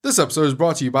This episode is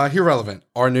brought to you by Irrelevant,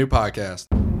 our new podcast.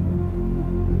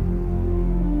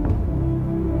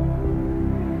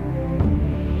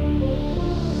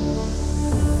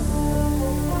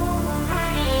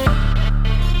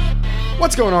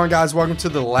 What's going on, guys? Welcome to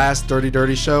the Last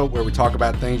Dirty Show, where we talk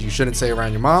about things you shouldn't say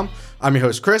around your mom. I'm your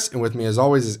host, Chris, and with me, as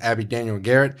always, is Abby, Daniel, and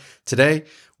Garrett. Today,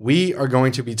 we are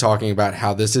going to be talking about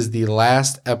how this is the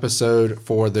last episode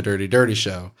for the Dirty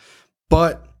Show.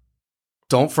 But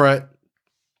don't fret.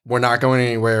 We're not going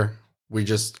anywhere. We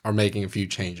just are making a few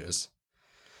changes.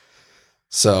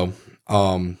 So,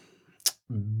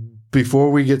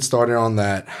 before we get started on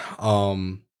that,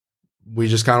 we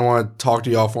just kind of want to talk to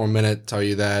y'all for a minute, tell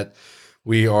you that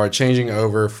we are changing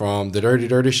over from the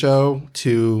Dirty Show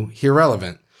to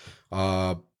Irrelevant.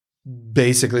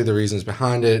 Basically, the reasons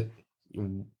behind it,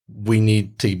 we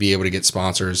need to be able to get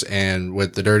sponsors. And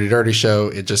with the Dirty Show,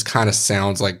 it just kind of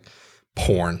sounds like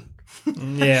porn.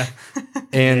 Yeah.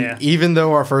 And even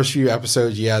though our first few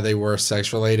episodes, they were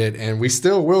sex related, and we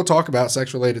still will talk about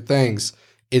sex related things,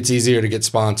 it's easier to get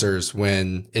sponsors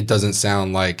when it doesn't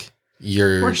sound like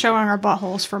we're showing our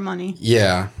buttholes for money.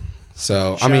 Yeah.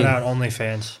 So, Shout out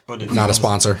OnlyFans. But not a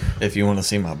sponsor. If you want to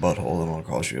see my butthole, it'll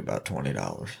cost you about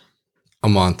 $20 a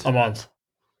month.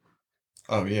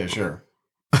 Oh yeah, sure.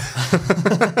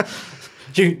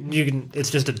 You can.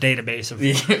 It's just a database of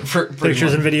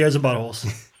pictures and videos of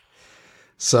buttholes.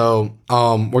 So,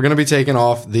 we're gonna be taking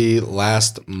off the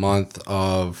last month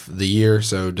of the year,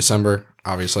 so December,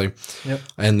 obviously. Yep.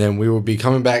 And then we will be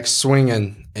coming back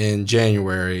swinging in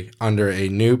January under a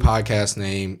new podcast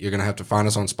name. You're gonna have to find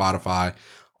us on Spotify.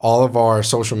 All of our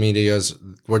social medias,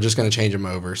 we're just gonna change them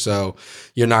over. So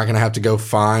you're not gonna have to go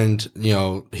find,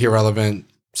 Irrelevant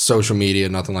social media,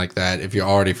 nothing like that. If you're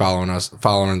already following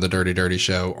the Dirty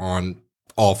Show on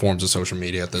all forms of social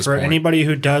media at this point. For anybody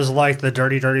who does like the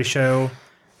Dirty Show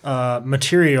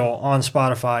material on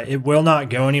Spotify, it will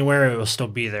not go anywhere. It will still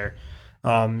be there.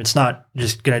 It's not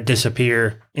just going to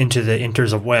disappear into the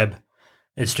interweb.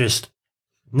 It's just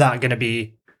not going to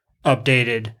be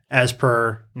updated as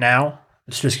per now.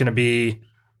 It's just going to be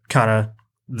kind of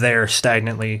there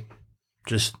stagnantly,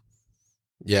 just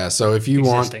so if you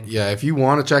existing. if you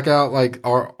want to check out like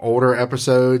our older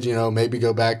episodes, maybe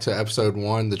go back to episode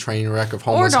 1, the train wreck of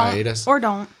homeless hiatus. Or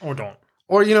don't.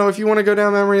 Or, if you want to go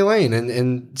down memory lane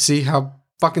and see how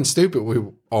fucking stupid we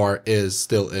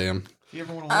still am. If you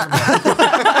ever want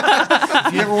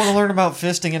to learn about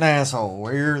fisting an asshole,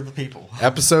 where are the people?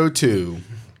 Episode 2.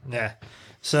 Yeah.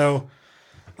 So,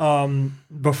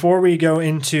 before we go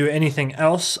into anything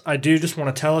else, I do just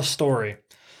want to tell a story.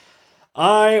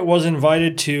 I was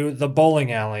invited to the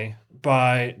bowling alley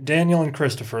by Daniel and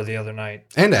Christopher the other night.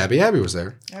 And Abby. Abby was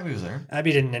there.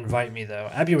 Abby didn't invite me, though.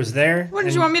 Abby was there. What,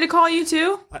 did you want me to call you,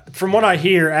 too? From what I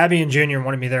hear, Abby and Junior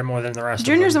wanted me there more than the rest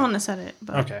Junior's of them. the one that said it.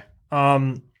 But.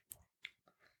 Okay.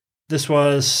 This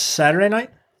was Saturday night?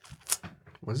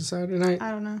 Was it Saturday night? I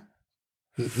don't know.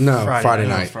 No, Friday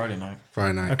night. Friday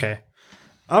night. Okay.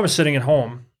 I was sitting at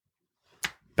home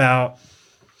about,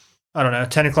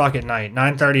 10 o'clock at night.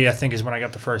 9:30, I think, is when I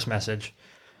got the first message.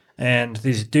 And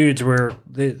these dudes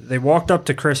they walked up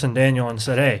to Chris and Daniel and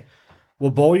said, "Hey, we'll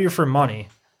bowl you for money.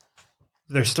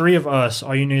 There's 3 of us.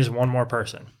 All you need is one more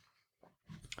person."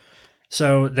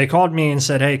 So they called me and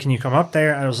said, "Hey, can you come up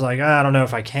there?" I was like, "I don't know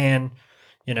if I can.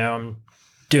 I'm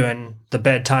doing the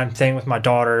bedtime thing with my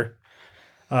daughter.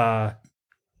 Can't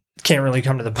really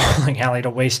come to the bowling alley to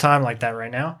waste time like that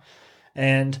right now."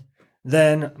 And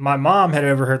then my mom had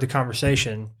overheard the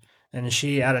conversation, and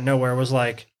she out of nowhere was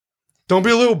like, "Don't be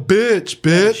a little bitch."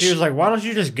 She was like, "Why don't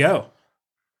you just go?"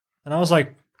 And I was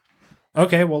like,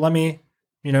 "Okay, well, let me,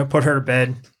 put her to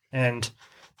bed, and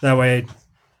that way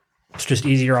it's just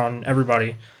easier on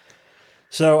everybody."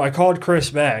 So I called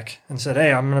Chris back and said,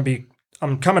 "Hey,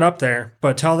 I'm coming up there,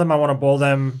 but tell them I want to bowl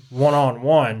them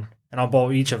 1-on-1, and I'll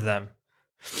bowl each of them."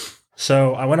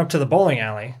 So I went up to the bowling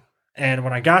alley, and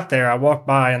when I got there, I walked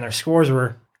by, and their scores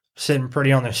were sitting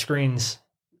pretty on their screens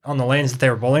on the lanes that they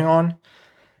were bowling on.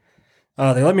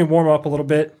 They let me warm up a little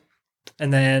bit,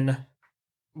 and then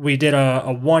we did a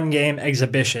 1-game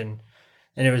exhibition,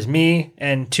 and it was me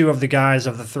and 2 of the guys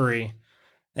of the 3,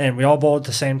 and we all bowled at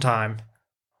the same time.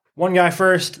 One guy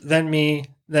first, then me,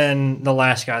 then the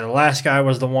last guy. The last guy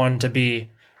was the one to be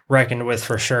reckoned with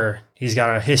for sure. He's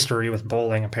got a history with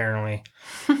bowling, apparently.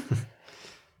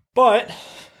 But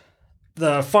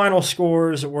the final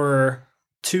scores were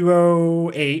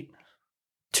 208,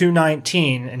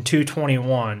 219, and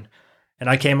 221. And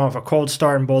I came off a cold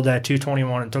start and bowled at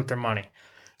 221 and took their money.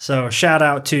 So shout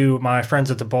out to my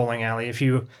friends at the bowling alley. If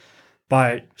you,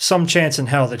 by some chance in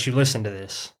hell that you listen to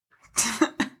this,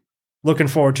 looking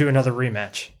forward to another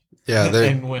rematch. Yeah, they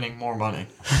and winning more money.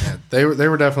 they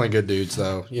were definitely good dudes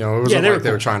though. You know, it wasn't they like were they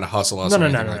were cool. trying to hustle us No, or no,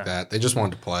 anything no, like no. that. They just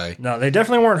wanted to play. No, they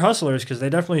definitely weren't hustlers because they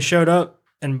definitely showed up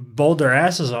and bowled their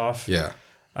asses off. Yeah.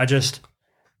 I just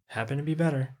happened to be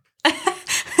better.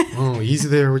 Oh, easy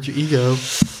there with your ego.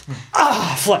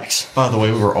 Flex. By the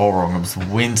way, we were all wrong. It was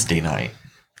Wednesday night.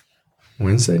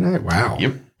 Wednesday night? Wow.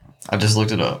 Yep. I just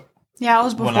looked it up. Yeah, it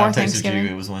was When I before texted Thanksgiving.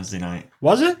 you, it was Wednesday night.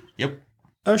 Was it? Yep.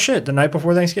 Oh shit! The night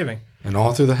before Thanksgiving. And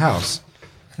all through the house.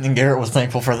 And Garrett was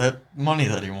thankful for that money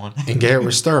that he won. And Garrett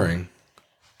was stirring,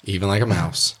 even like a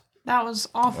mouse. That was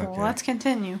awful. Okay. Let's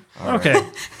continue. Okay.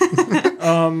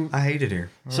 I hate it here.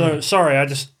 So sorry, I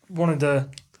just wanted to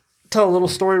tell a little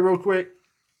story real quick.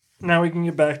 Now we can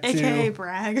get back to AKA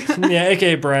brag. yeah,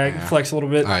 aka brag, Yeah. flex a little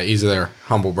bit. All right, easy there.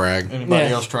 Humble brag. Anybody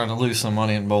Yeah. else trying to lose some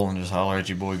money in bowling, just holler at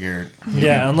your boy Garrett.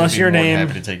 Yeah, unless He'd be your more than name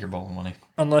happy to take your bowling money.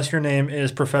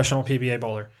 is professional PBA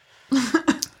bowler.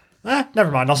 Never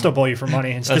mind. I'll still bowl you for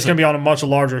money. It's That's just going to be on a much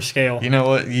larger scale. You know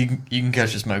what? You can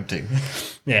catch a smoke too.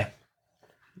 Yeah.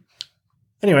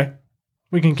 Anyway,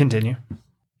 we can continue.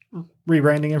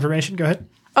 Rebranding information. Go ahead.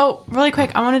 Oh, really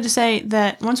quick, I wanted to say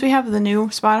that once we have the new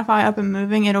Spotify up and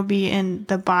moving, it'll be in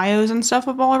the bios and stuff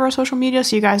of all of our social media,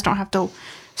 so you guys don't have to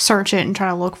search it and try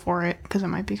to look for it, because it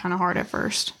might be kind of hard at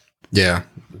first. Yeah,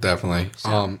 definitely.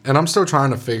 And I'm still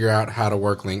trying to figure out how to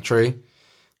work Linktree.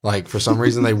 Like, for some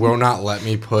reason, they will not let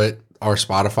me put our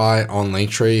Spotify on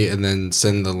Linktree and then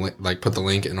send the put the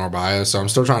link in our bio. So I'm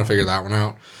still trying to figure that one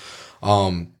out.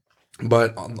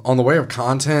 But on the way of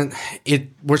content,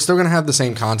 we're still going to have the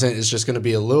same content. It's just going to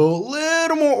be a little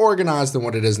more organized than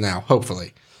what it is now.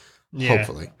 Hopefully. Yeah.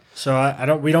 Hopefully.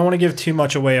 So we don't want to give too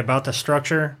much away about the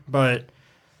structure, but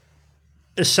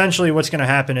essentially what's going to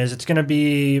happen is it's going to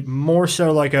be more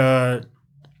so like kind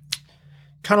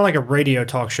of like a radio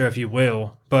talk show, if you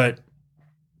will, but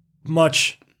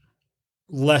much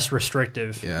less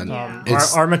restrictive. Yeah. Yeah.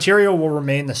 Our material will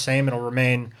remain the same. It'll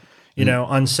remain,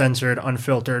 uncensored,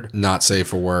 unfiltered. Not safe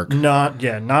for work.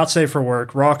 Not safe for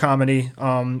work. Raw comedy.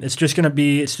 It's just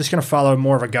gonna follow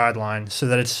more of a guideline so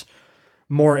that it's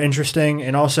more interesting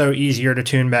and also easier to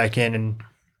tune back in and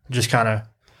just kind of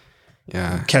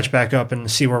Yeah. catch back up and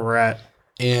see where we're at.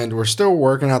 And we're still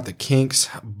working out the kinks,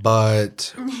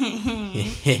 but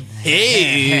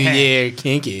hey, yeah,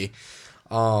 kinky.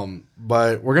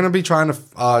 But we're gonna be trying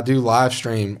to do live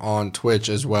stream on Twitch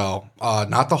as well.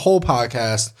 Not the whole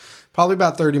podcast, probably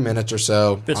about 30 minutes or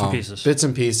so. Bits and pieces. Bits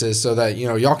and pieces, so that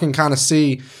y'all can kind of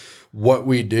see what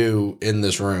we do in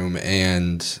this room.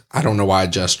 And I don't know why I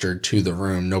gestured to the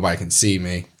room. Nobody can see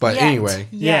me, but Yet. anyway,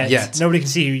 Yet. Nobody can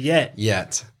see you yet.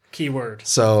 yet. Keyword.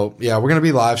 So yeah, we're gonna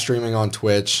be live streaming on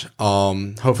Twitch.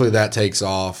 Hopefully that takes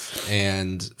off,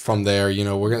 and from there,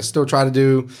 we're gonna still try to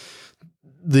do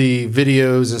the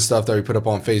videos and stuff that we put up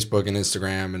on Facebook and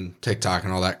Instagram and TikTok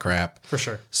and all that crap. For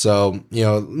sure. So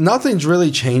nothing's really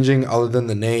changing other than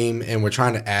the name, and we're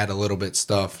trying to add a little bit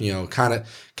stuff. Kind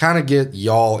of get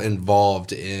y'all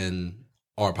involved in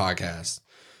our podcast,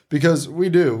 because we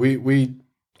do.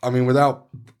 I mean, without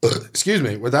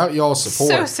y'all's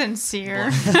support. So sincere.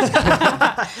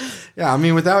 Yeah, I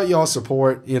mean, without y'all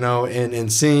support,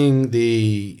 and seeing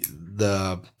the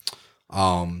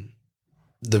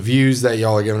views that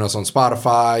y'all are giving us on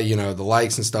Spotify, the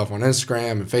likes and stuff on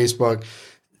Instagram and Facebook.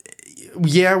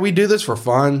 Yeah, we do this for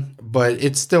fun, but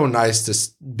it's still nice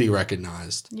to be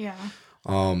recognized. Yeah.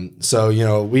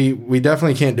 So, we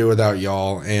definitely can't do without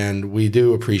y'all, and we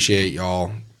do appreciate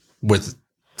y'all with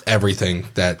everything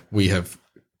that we have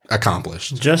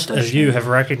accomplished. Just as you have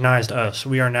recognized us,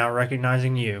 we are now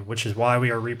recognizing you, which is why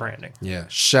we are rebranding. Yeah.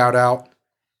 Shout out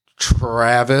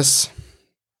Travis.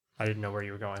 I didn't know where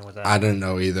you were going with that. I didn't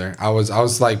know either. I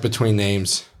was like between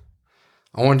names.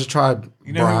 I wanted to try know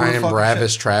who Brian, we're fucking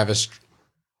Bravis, Travis,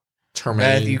 Termaine.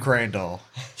 Matthew Crandall.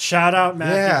 Shout out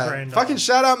Matthew Yeah, Crandall. fucking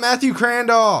shout out Matthew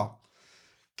Crandall.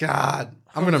 God,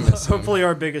 I'm gonna miss him. Hopefully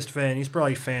our biggest fan. He's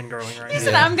probably fangirling right He now.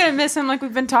 said, I'm going to miss him like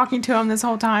we've been talking to him this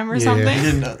whole time or Yeah. something. You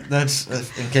didn't know, that's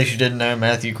in case you didn't know,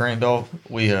 Matthew Crandall.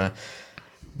 We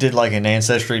did like an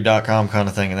Ancestry.com kind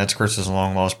of thing, and that's Chris's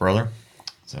long lost brother.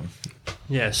 So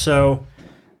Yeah, so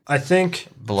I think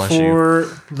Bless for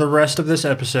the rest of this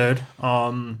episode,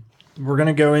 we're going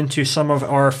to go into some of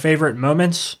our favorite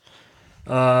moments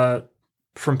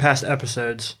from past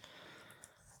episodes.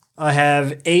 I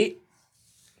have 8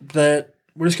 that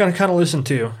we're just going to kind of listen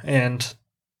to, and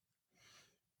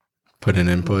Put an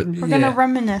input. We're going to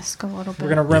reminisce a little bit.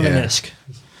 we're going to reminisce.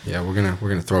 Yeah, we're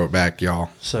gonna throw it back, y'all.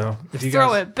 So if you Throw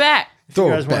guys, it back. if Throw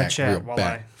you guys it want back, to chat real while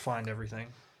back. I find everything.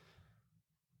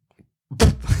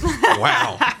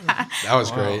 Wow, that was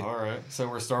great. all right. So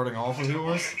we're starting off with who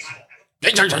was?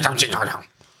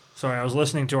 Sorry, I was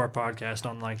listening to our podcast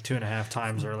on like 2.5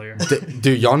 times earlier.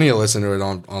 Dude, y'all need to listen to it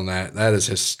on that. That is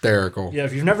hysterical. Yeah,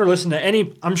 if you've never listened to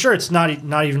any, I'm sure it's not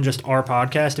even just our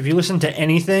podcast. If you listen to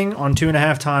anything on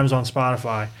 2.5 times on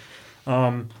Spotify,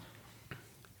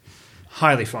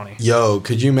 highly funny. Yo,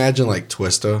 could you imagine like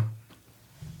Twista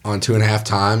on 2.5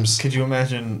 times? Could you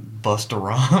imagine Busta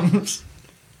Rhymes?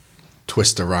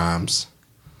 Twista Rhymes.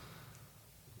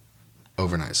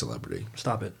 Overnight celebrity.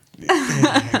 Stop it.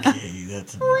 Okay,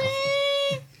 that's enough.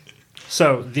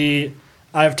 So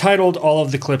I've titled all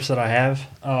of the clips that I have.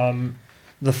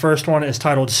 The first one is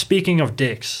titled "Speaking of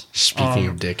Dicks." Speaking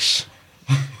of dicks.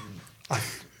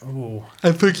 Ooh,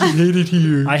 I fucking hate it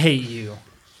here. I hate you.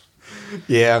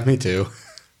 Yeah, me too.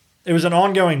 It was an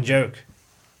ongoing joke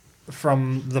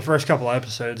from the first couple of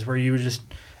episodes where you would just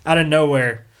out of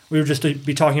nowhere we would just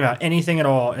be talking about anything at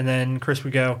all, and then Chris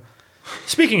would go,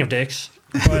 "Speaking of dicks."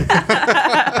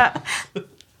 But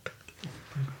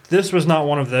this was not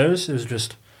one of those. It was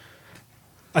just.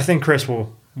 I think Chris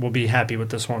will be happy with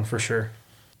this one for sure.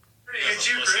 Hit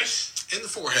you, Chris. In the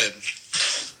forehead.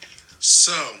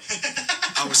 So,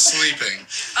 I was sleeping,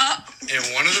 and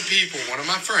one of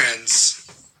my friends,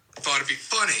 thought it'd be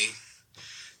funny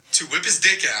to whip his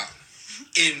dick out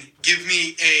and give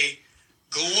me a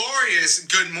glorious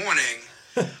good morning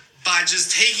by just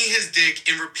taking his dick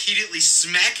and repeatedly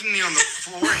smacking me on the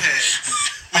forehead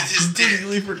with his dick. I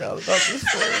completely forgot about this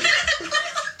story.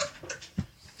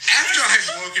 After I had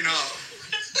woken up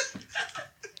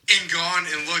and gone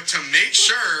and looked to make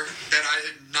sure that I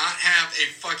did not have a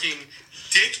fucking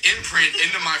dick imprint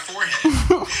into my forehead,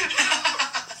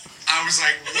 I was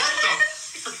like, what the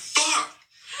fuck?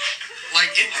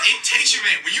 Like, it takes you,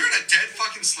 man. When you're in a dead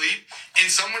fucking sleep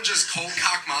and someone just cold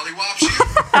cock mollywops you,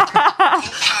 cold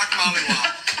cock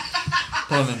mollywop,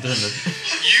 Pun intended.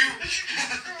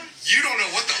 you don't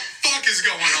know what the fuck is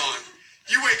going on.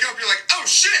 You wake up, you're like, oh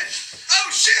shit,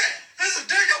 there's a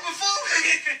dick up my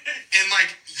forehead. And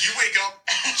like, you wake up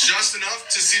just enough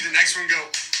to see the next one go.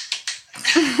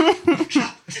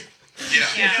 Yeah.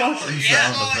 Sound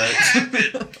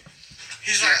effects.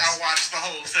 He's like, I watched the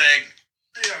whole thing.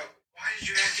 Yeah. Why did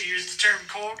you have to use the term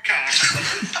cold cock?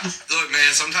 Look,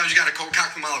 man, sometimes you gotta cold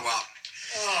cock the mollywop.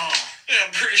 Oh. Yeah,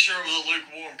 I'm pretty sure it was a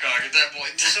lukewarm cock at that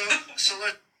point. So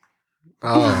let.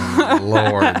 Oh,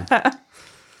 Lord.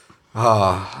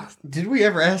 Did we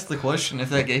ever ask the question if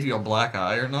that gave you a black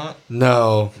eye or not?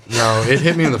 No, it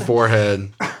hit me in the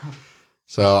forehead.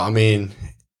 So, I mean,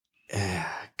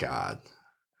 God.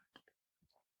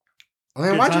 I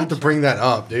mean, Good why'd you have times. to bring that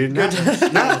up, dude?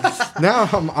 Now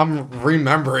I'm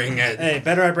remembering it. Hey,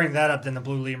 better I bring that up than the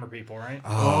Blue Lemur people, right?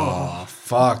 Oh,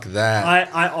 fuck that.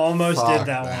 I almost Fuck did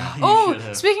that that. one. Oh, should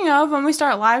have. speaking of, when we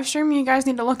start live streaming, you guys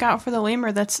need to look out for the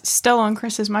lemur that's still on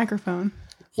Chris's microphone.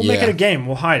 We'll make Yeah. it a game.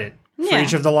 We'll hide it for Yeah.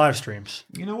 each of the live streams.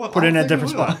 You know what? Put it in I a don't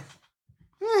different think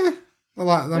spot. A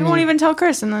lot, I We mean, won't even tell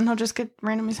Chris, and then he'll just get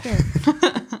randomly scared.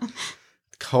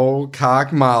 cold cock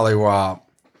mollywop.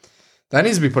 That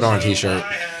needs to be put on a t-shirt.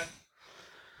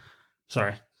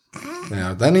 Sorry.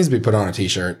 Yeah, that needs to be put on a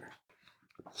t-shirt.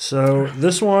 So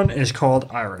this one is called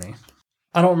Irony.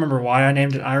 I don't remember why I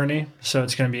named it Irony, so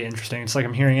it's going to be interesting. It's like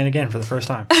I'm hearing it again for the first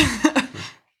time.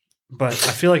 But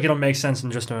I feel like it'll make sense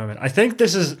in just a moment. I think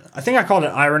I called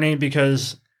it Irony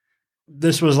because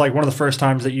this was like one of the first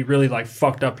times that you really like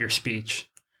fucked up your speech.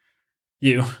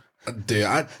 You.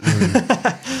 Dude,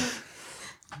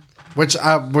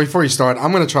 before you start,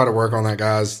 I'm going to try to work on that,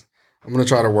 guys. I'm going to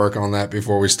try to work on that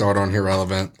before we start on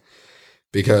Irrelevant.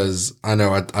 Because I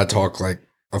know I talk like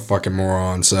a fucking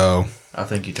moron, so. I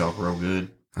think you talk real good.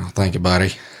 Oh, thank you,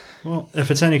 buddy. Well,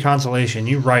 if it's any consolation,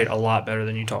 you write a lot better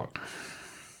than you talk.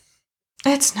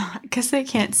 It's not, because they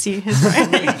can't see his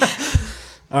writing.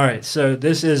 All right, so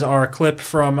this is our clip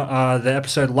from the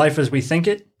episode Life as We Think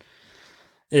It.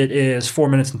 It is 4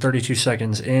 minutes and 32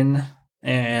 seconds in,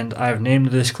 and I've named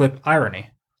this clip Irony.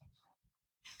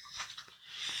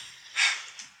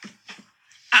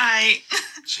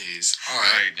 Jeez. All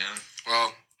right.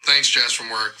 Well, thanks, Jess from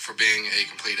work, for being a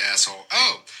complete asshole.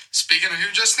 Oh, speaking of who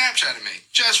just Snapchatted me,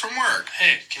 Jess from work.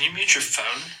 Hey, can you mute your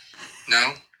phone?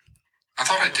 No, I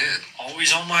thought I did.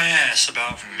 Always on my ass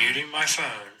about muting my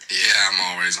phone. Yeah, I'm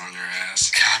always on your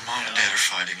ass. God, mom and dad are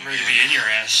fighting I'm ready to be in your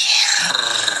ass.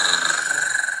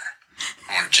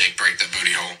 I want to Jake break that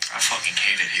booty hole. I fucking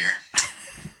hate it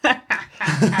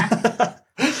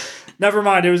here. Never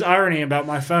mind, it was irony about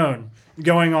my phone.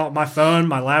 Going off my phone,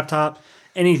 my laptop,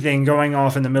 anything going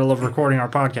off in the middle of recording our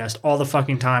podcast all the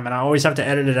fucking time. And I always have to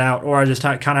edit it out, or I just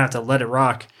kind of have to let it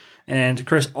rock. And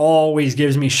Chris always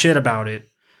gives me shit about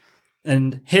it.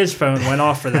 And his phone went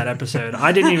off for that episode.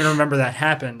 I didn't even remember that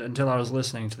happened until I was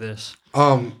listening to this.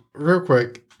 Real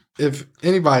quick, if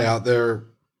anybody out there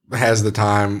has the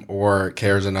time or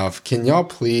cares enough, can y'all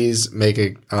please make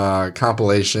a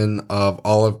compilation of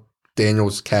all of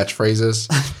Daniel's catchphrases?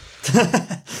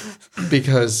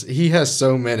 Because he has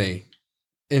so many.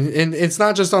 And it's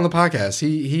not just on the podcast.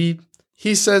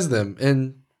 He says them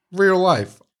in real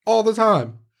life all the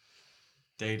time.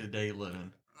 Day-to-day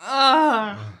living.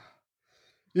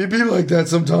 It be like that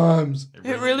sometimes.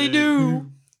 It really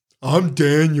do. I'm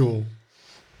Daniel.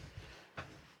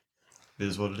 It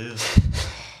is what it is.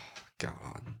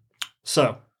 God.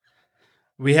 So,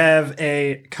 we have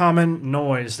a common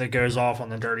noise that goes off on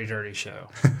the Dirty Dirty Show.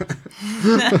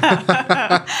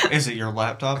 Is it your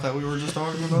laptop that we were just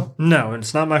talking about? No,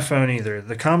 it's not my phone either.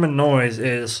 The common noise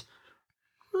is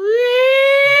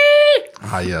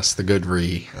Ah, yes, the good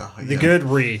re. Oh, the good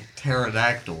re.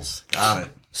 Pterodactyls. Got it.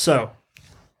 So,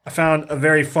 I found a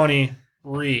very funny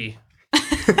re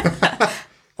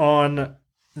on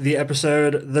the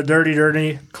episode The Dirty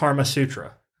Dirty Karma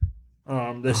Sutra.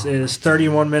 This is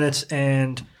 31 minutes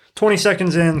and 20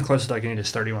 seconds in. The closest I can get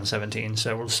is 31:17.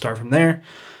 So we'll start from there.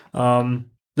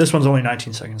 This one's only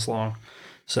 19 seconds long.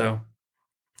 So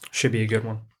should be a good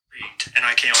one. And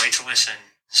I can't wait to listen.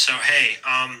 So, hey,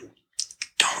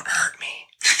 don't hurt me.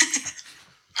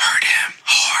 Hurt him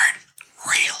hard.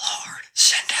 Real hard.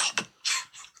 Send help.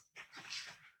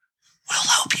 We'll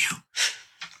help you.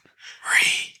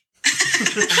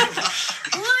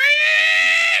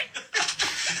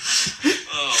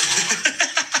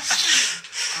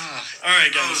 All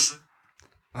right, guys.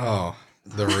 Oh,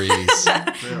 the rees.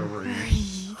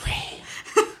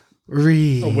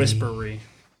 A whisper re.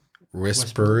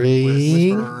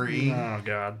 Whispery. Oh,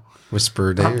 God.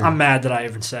 Whispered air. I'm mad that I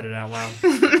even said it out loud.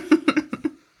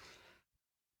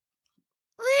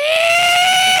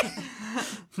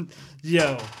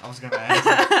 Yo, I was going to ask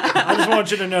that. I just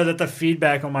want you to know that the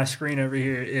feedback on my screen over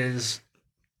here is.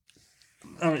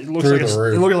 It looks Through like the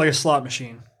roof. it looks like a slot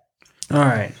machine. All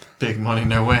right. Big money,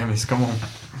 no whammies. Come on.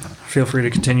 Feel free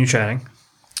to continue chatting.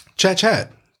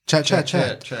 Chat.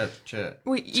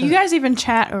 Wait, you guys even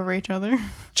chat over each other?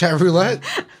 Chat roulette.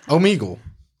 Omegle.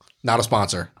 Not a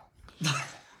sponsor.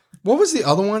 What was the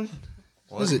other one?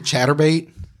 What was it? Chatterbait?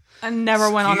 I never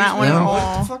went on that one me? at What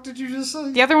all. What the fuck did you just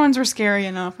say? The other ones were scary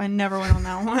enough. I never went on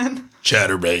that one.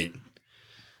 Chatterbait.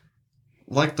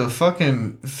 Like the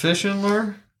fucking fishing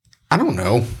lure? I don't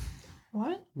know.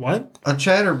 What? What? A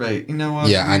chatterbait. You know what?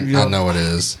 Yeah, I know it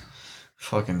is.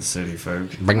 Fucking city folk.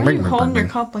 Bing, Why are bing, you bing, holding bing, your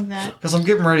bing. cup like that? Because I'm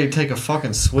getting ready to take a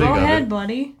fucking swig Go of ahead, it.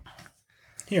 buddy.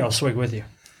 Here, I'll swig with you.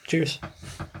 Cheers.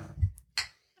 I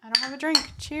don't have a drink.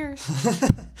 Cheers.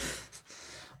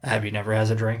 Abby never has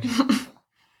a drink.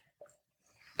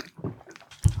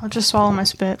 I'll just swallow my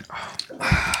spit.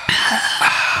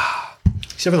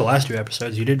 Except for the last two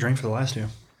episodes. You did drink for the last two.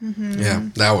 Yeah,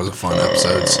 that was a fun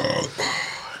episode.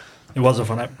 It was a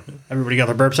fun episode. Everybody got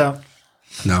their burps out?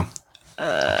 No.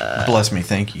 Bless me,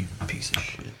 thank you. Piece of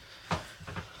shit.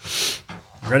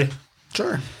 Ready?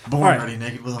 Sure. Born All right. ready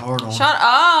naked with a heart on. Shut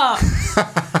up.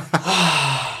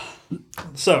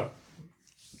 So,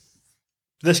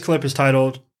 this clip is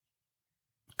titled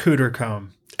Cooter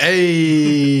Comb.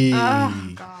 Hey.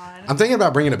 Oh, God. I'm thinking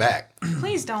about bringing it back.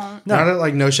 Please don't. No. Now that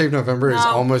like No Shave November is No.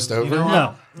 almost over. know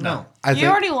No. No. I You think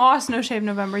already lost No Shave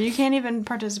November. You can't even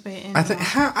participate in I think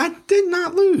I did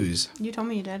not lose. You told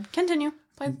me you did. Continue.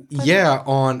 Play Yeah,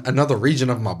 on another region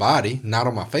of my body, not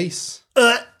on my face.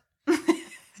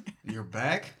 Your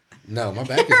back? No, my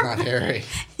back is not hairy.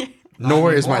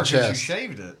 Nor is my anymore, 'cause chest. You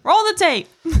shaved it. Roll the tape.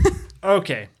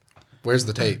 Okay. Where's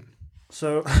the tape?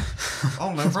 So,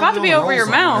 Oh, no. It's about to be over your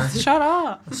mouth. Shut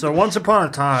up. so once upon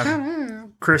a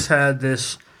time, Chris had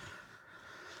this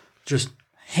just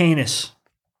heinous,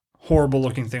 horrible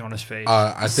looking thing on his face.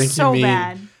 I think So you mean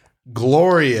bad.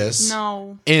 glorious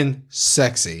No. and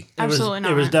sexy. Absolutely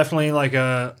not. It was definitely like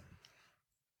a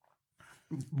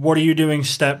what are you doing,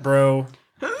 step bro?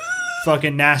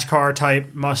 Fucking NASCAR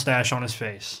type mustache on his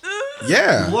face.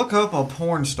 Yeah. Look up a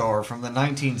porn star from the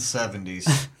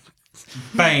 1970s.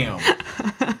 Bam.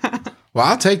 Well,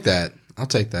 I'll take that. I'll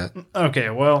take that. Okay,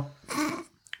 well,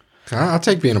 I'll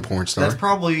take being a porn star. That's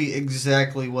probably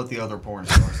exactly what the other porn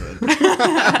star said.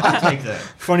 I'll take that.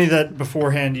 funny that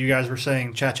beforehand you guys were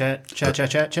saying chat,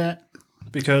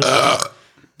 because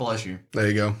Bless you. There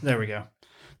you go. there we go.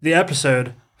 The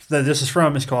episode that this is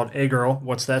from is called "Hey Girl,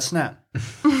 What's That Snap?"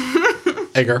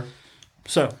 Egger.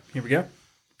 So here we go.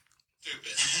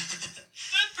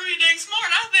 That's pretty dang smart,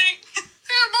 I think.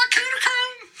 Yeah, my cooter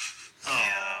comb.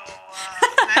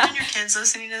 Imagine your kids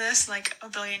listening to this like a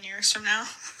billion years from now.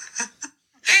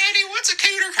 Daddy, what's a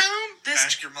cooter comb?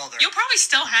 Ask your mother. You'll probably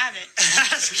still have it.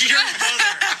 Ask your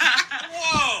mother.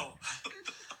 Whoa.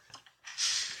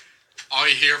 All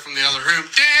you hear from the other room,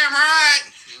 damn right.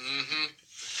 Mm-hmm.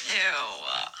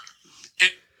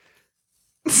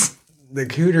 Ew. The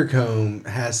cooter comb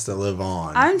has to live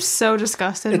on. I'm so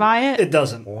disgusted by it. It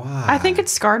doesn't. Why? I think it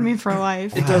scarred me for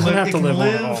life. It doesn't have It to can live on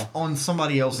at all. on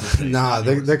somebody else's face. Nah,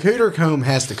 the cooter comb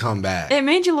has to come back. It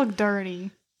made you look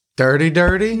dirty.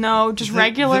 Dirty? No, just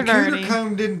regular the dirty. cooter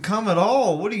comb didn't come at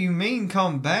all. What do you mean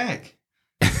come back?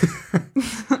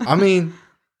 I mean,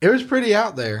 it was pretty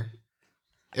out there.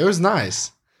 It was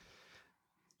nice.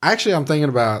 Actually, I'm thinking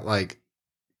about like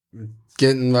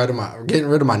getting rid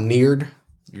of my neared.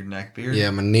 Your neck beard?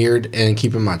 Yeah, my neared and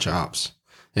keeping my chops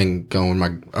and going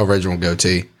my original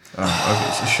goatee.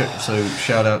 Okay, so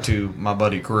shout out to my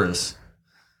buddy Chris,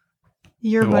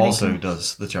 Your who buddy also can-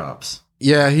 does the chops.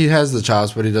 Yeah, he has the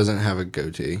chops, but he doesn't have a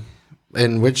goatee.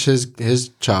 In which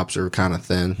his chops are kind of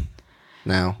thin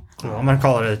now. Cool. I'm gonna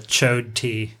call it a chode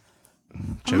tee.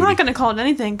 I'm not going to call it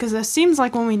anything because it seems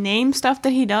like when we name stuff that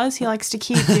he does, he likes to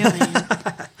keep doing it.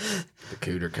 The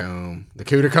cooter comb. The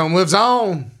cooter comb lives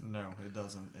on. No, it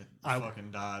doesn't. It I-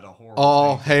 fucking died a horrible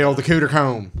All death. hail the cooter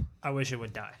comb. I wish it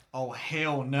would die. Oh,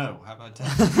 hell no. How about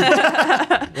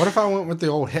that? What if I went with the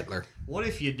old Hitler? What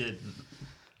if you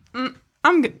didn't?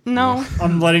 I'm good. No.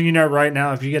 I'm letting you know right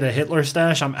now. If you get a Hitler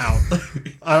stash, I'm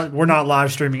out. We're not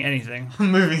live streaming anything.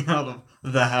 I'm moving out of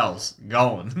the house.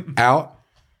 Gone. Out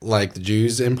like the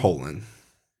Jews in Poland.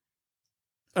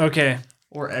 Okay,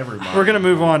 Or everybody. we're gonna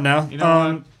move on now. You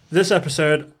know what? This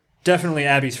episode definitely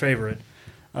Abby's favorite.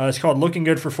 It's called "Looking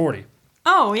Good for 40."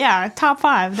 Oh, yeah. Top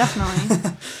 5,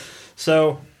 definitely.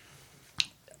 So,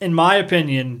 in my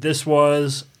opinion, this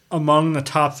was among the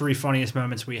top 3 funniest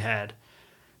moments we had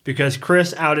because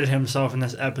Chris outed himself in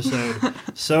this episode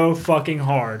so fucking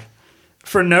hard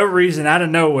for no reason, out of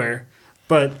nowhere.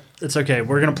 But it's okay.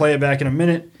 We're gonna play it back in a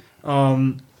minute.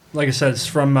 Like I said, it's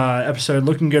from episode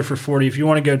 "Looking Good for 40." If you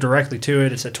want to go directly to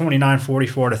it, it's at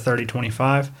 29:44 to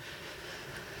 30:25.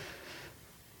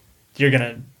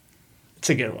 It's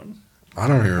a good one. I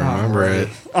don't even remember it.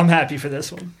 I'm happy for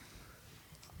this one.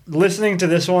 Listening to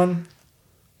this one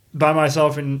by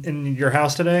myself in your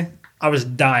house today, I was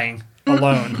dying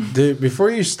alone. Dude, before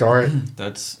you start,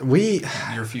 That's we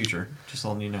your future. Just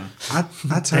letting you know.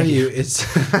 I tell you, it's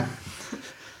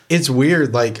it's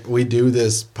weird. Like we do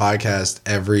this podcast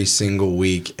every single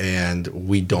week, and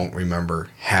we don't remember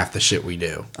half the shit we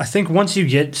do. I think once you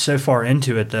get so far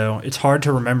into it, though, it's hard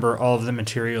to remember all of the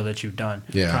material that you've done.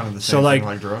 Yeah, Kind of the So, same like- thing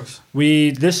like drugs.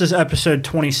 This is episode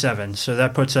 27, so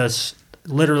that puts us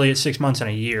literally at 6 months and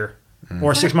a year,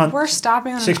 or 6 months. We're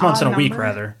stopping on 6 an months odd and a week, number.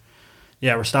 rather.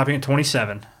 Yeah, we're stopping at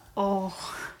 27. Oh.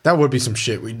 that would be some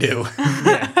shit we do.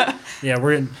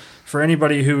 Yeah, for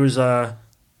anybody who's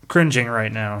cringing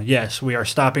right now, yes, we are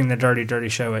stopping the Dirty Dirty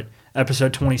Show at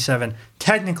episode 27.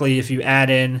 Technically, if you add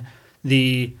in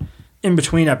the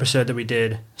in-between episode that we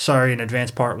did, Sorry in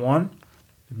Advance Part 1,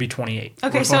 it'd be 28.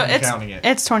 Okay, We're so fucking it's counting it.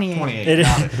 it's 28. 28. It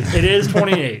Got is, it is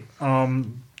 28.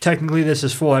 Technically, this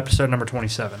is full episode number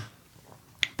 27.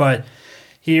 But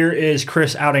here is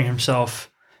Chris outing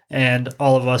himself and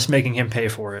all of us making him pay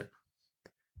for it.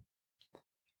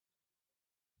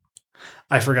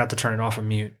 I forgot to turn it off on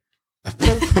mute.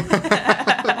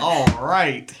 All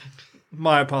right.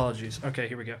 My apologies. Okay,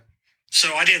 here we go.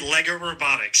 So I did Lego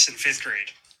robotics in 5th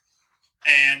grade,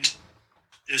 and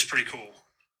it was pretty cool.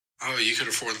 Oh, you could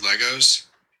afford Legos?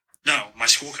 No, my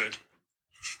school could.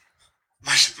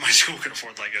 My school could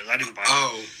afford Legos. I didn't buy them.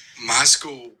 Oh, my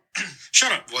school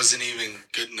Shut up. wasn't even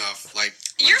good enough. Like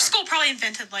when Your I- school probably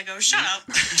invented Legos. Shut up.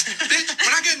 Bitch,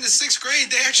 when I got into 6th grade,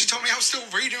 they actually told me I was still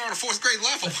reading on a 4th grade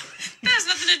level. That has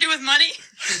nothing to do with money.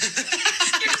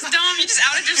 You're just dumb. You just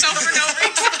outed yourself for no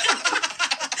reason.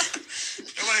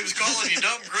 Nobody was calling you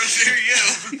dumb, Chris. Here you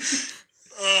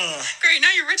go. Great,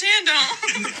 now you're rich and dumb.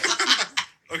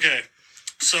 Okay.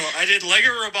 So I did Lego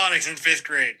robotics in 5th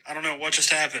grade. I don't know what just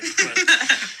happened, but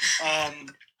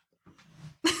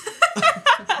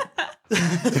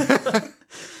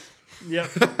Yep.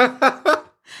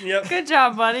 Yep. Good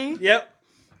job, buddy. Yep.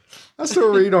 I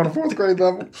still read on a 4th grade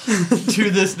level. To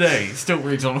this day, still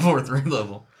reads on a 4th grade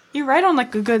level. You write on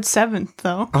like a good 7th,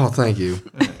 though. Oh, thank you.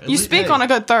 You speak on a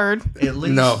good 3rd.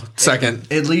 No,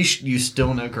 2nd. At least you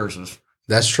still know cursive.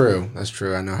 That's true. That's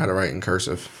true. I know how to write in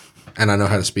cursive, and I know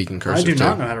how to speak in I cursive do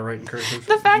not too. know how to write in cursive.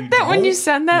 The fact that when you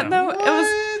said that, No. though,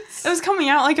 it was coming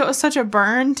out like it was such a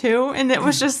burn, too. And it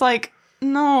was just like,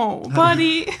 no,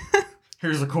 buddy.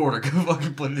 Here's a quarter. Go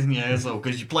fucking put it in your asshole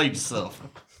because you played yourself.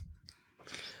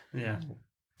 Yeah.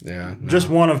 Yeah. no. Just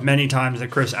one of many times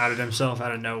that Chris outed himself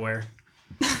out of nowhere.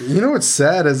 You know what's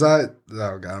sad is oh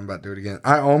god, I'm about to do it again.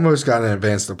 I almost got an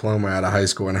advanced diploma out of high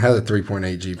school and I had a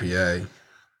 3.8 GPA.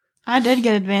 I did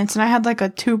get advanced, and I had like a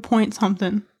 2 point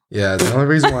something. Yeah, the only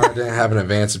reason why I didn't have an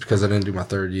advanced is because I didn't do my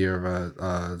third year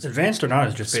of Advanced or not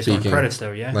is just based Speaking. on credits,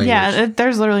 though. Yeah. Language. Yeah,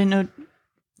 there's literally no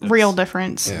real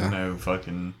difference. Yeah. No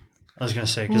fucking. I was gonna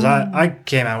say because I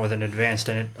came out with an advanced,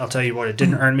 and I'll tell you what, it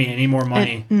didn't earn me any more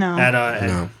money no.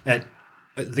 at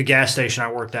the gas station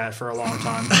I worked at for a long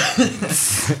time.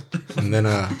 And then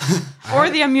Or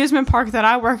the amusement park that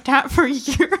I worked at for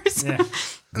years. Yeah.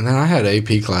 and then I had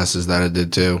AP classes that I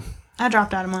did too. I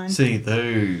dropped out of mine. See,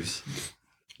 those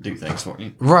do things for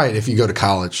you. Right, if you go to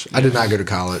college. I did not go to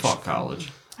college. Fuck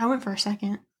college. I went for a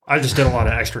second. I just did a lot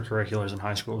of extracurriculars in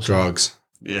high school. So. Drugs.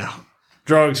 Yeah.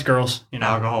 Drugs, girls,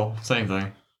 Alcohol, same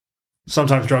thing.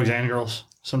 Sometimes drugs and girls.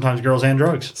 Sometimes girls and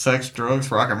drugs. Sex, drugs,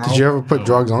 rock and roll. Did you ever put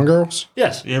drugs on girls?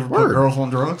 Yes. You ever Word. put girls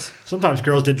on drugs? Sometimes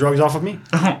girls did drugs off of me.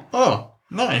 Oh,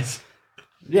 nice.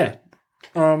 Yeah.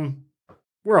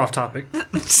 We're off topic.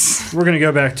 We're going to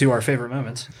go back to our favorite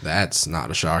moments. That's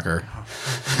not a shocker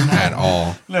at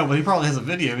all. No, but he probably has a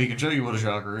video. He can show you what a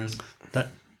shocker is. That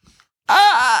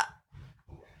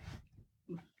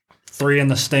 3 in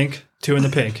the stink, 2 in the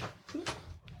pink.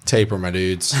 Taper, my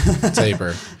dudes.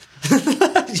 Taper.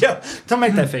 Yeah, don't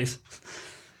make that face.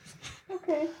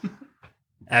 Okay.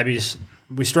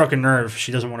 We struck a nerve.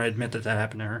 She doesn't want to admit that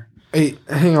happened to her. Hey,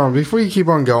 hang on. Before you keep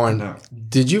on going, No.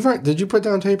 did you put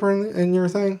down taper in your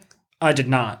thing? I did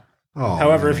not. Oh,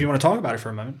 However, if you want to talk about it for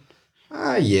a moment,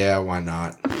 yeah, why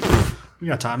not? we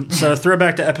got time. So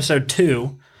throwback to episode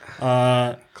 2.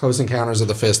 Close Encounters of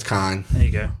the Fist kind. There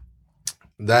you go.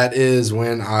 That is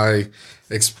when I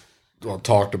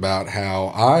talked about how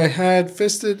I had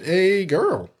fisted a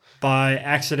girl. By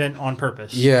accident on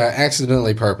purpose. Yeah,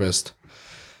 accidentally purposed.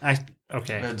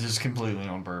 Okay. Just completely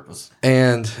on purpose.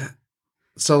 And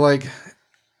so, like,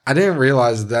 I didn't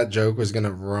realize that joke was going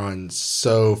to run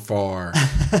so far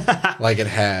like it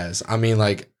has. I mean,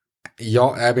 like,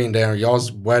 y'all, Abby and Dan,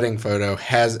 y'all's wedding photo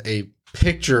has a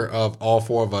picture of all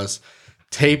 4 of us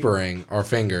tapering our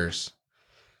fingers.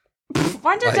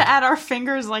 Why'd you have to add our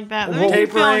fingers like that? That Well, made me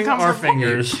feel tapering our uncomfortable.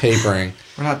 fingers. Tapering.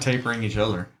 We're not tapering each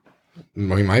other.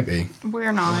 We might be. We're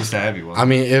At not. least Abby was. I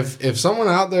mean, if someone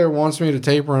out there wants me to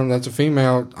taper him, that's a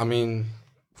female. I mean,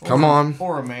 come on.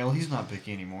 Or a male. He's not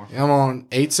picky anymore. Come on.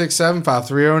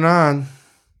 867-5309.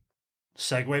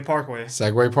 Segway Parkway.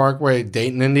 Segway Parkway,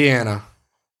 Dayton, Indiana.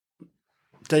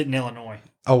 Dayton, Illinois.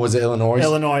 Oh, was it Illinois?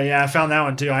 Illinois, yeah, I found that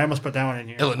one too. I almost put that one in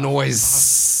here. Illinois.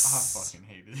 I fucking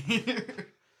hate it.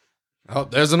 Oh,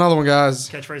 there's another one, guys.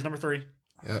 Catchphrase number 3.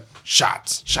 Yep.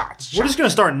 Shots. We're just going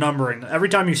to start numbering. Every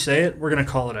time you say it, we're going to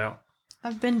call it out.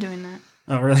 I've been doing that.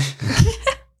 Oh, really?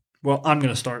 Well, I'm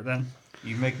going to start then.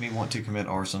 You make me want to commit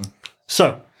arson.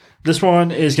 So, this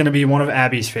one is going to be one of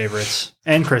Abby's favorites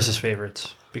and Chris's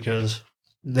favorites because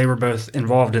they were both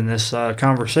involved in this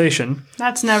conversation.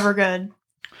 That's never good.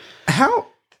 How?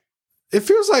 It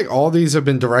feels like all these have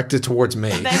been directed towards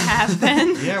me. They have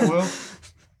been. Yeah, well,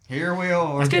 here we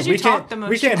are. Because you talk the most.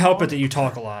 We can't of help all. it that you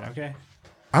talk a lot, okay?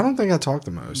 I don't think I talk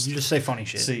the most. You just say funny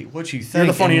shit. See, what you think. You're the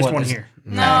and funniest what one is- here.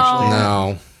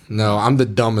 No. No, I'm the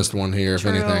dumbest one here, if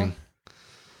True. anything.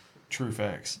 True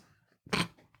facts.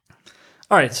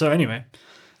 All right, so anyway,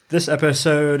 this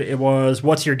episode, it was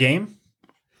What's Your Game?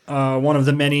 One of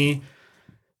the many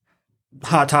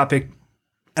Hot Topic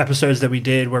episodes that we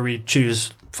did where we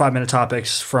choose 5-minute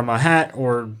topics from a hat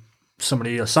or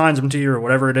somebody assigns them to you or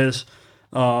whatever it is.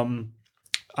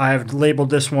 I've labeled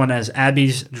this one as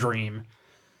Abby's Dream.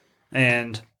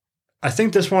 And I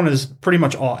think this one is pretty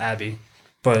much all Abby,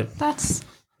 but That's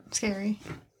scary.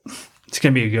 it's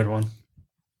going to be a good one.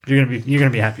 You're gonna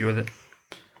be happy with it.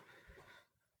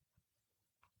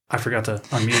 I forgot to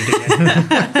unmute it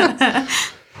again.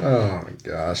 Oh, my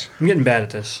gosh. I'm getting bad at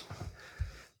this.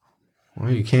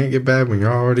 Well, you can't get bad when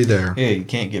you're already there. Yeah, you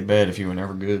can't get bad if you were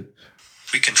never good.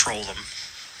 We control them.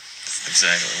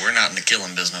 Exactly. We're not in the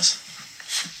killing business.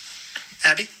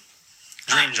 Abby?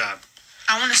 Dream job.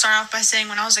 I want to start off by saying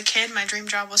when I was a kid, my dream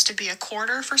job was to be a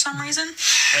quarter for some reason.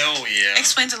 Hell yeah.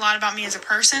 Explains a lot about me as a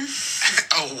person.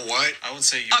 Oh, what? I would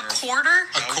say you A quarter?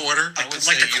 A quarter? I would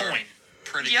Like say a you're coin.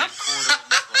 pretty Yep. good quarter in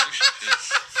this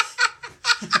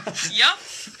relationship. Yep.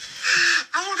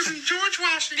 I want to be George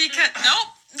Washington.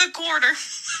 Nope, the quarter.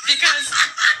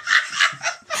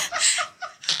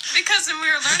 Because when we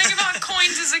were learning about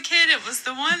coins as a kid, it was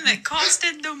the one that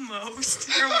costed the most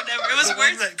or whatever. It was The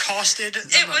one worth. that costed the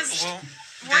It most. was Well,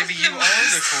 worth maybe the you are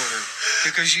most. the quarter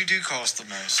because you do cost the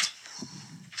most.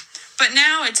 But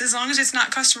now it's as long as it's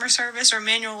not customer service or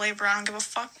manual labor, I don't give a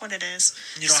fuck what it is.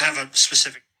 You don't have a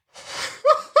specific.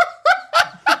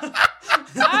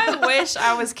 I wish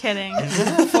I was kidding. Is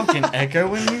that a fucking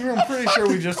echo in here? I'm pretty sure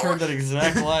we just heard that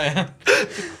exact laugh.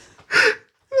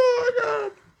 Oh my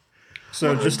god.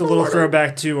 So just a little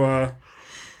throwback to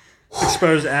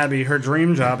expose Abby. Her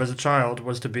dream job as a child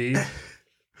was to be a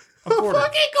quarter.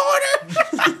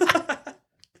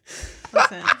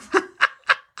 Listen.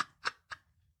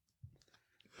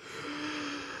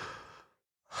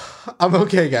 I'm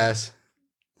okay, guys.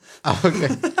 I'm okay.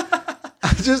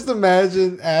 I just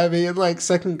imagine Abby in like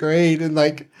second grade and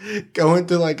like going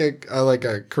to like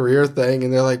a career thing,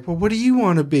 and they're like, "Well, what do you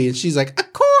want to be?" And she's like, "A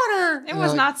quarter." It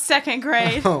was not second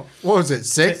grade. Oh, what was it?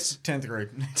 6th, 10th grade.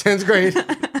 10th grade.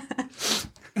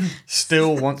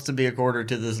 Still wants to be a quarter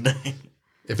to this day.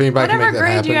 If anybody can Whatever make that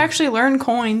grade happen, you actually learn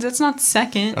coins, it's not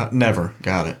second. Never.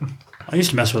 Got it. I used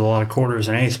to mess with a lot of quarters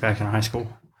and eighths back in high school.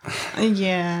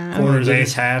 Yeah. Quarters,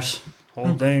 eighths, halves,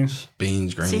 whole things.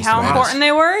 beans, greens, See how tomatoes. important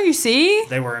they were? You see?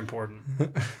 They were important.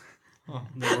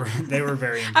 They were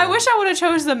very important. I wish I would have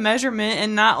chose the measurement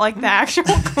and not like the actual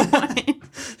coin.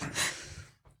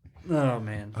 Oh,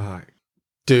 man.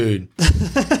 Dude,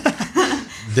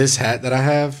 this hat that I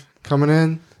have coming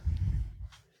in,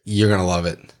 you're gonna love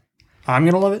it. I'm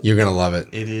going to love it. You're gonna love it.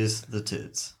 It is the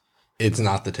tits. It's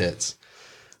not the tits,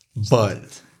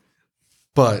 but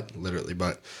literally,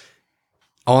 but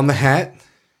on the hat,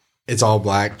 it's all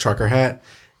black trucker hat,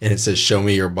 and it says "Show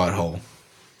me your butthole."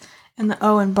 And the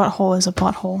O in butthole is a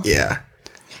butthole. Yeah,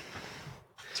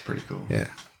 It's pretty cool. yeah,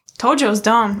 Told you it was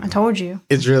dumb. I told you.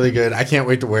 it's really good. I can't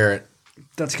wait to wear it.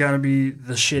 That's got to be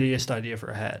the shittiest idea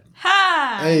for a hat.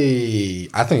 Ha! Hey,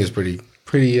 I think it's pretty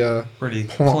Pretty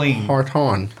clean. heart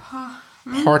on. I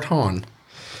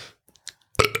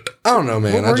don't know,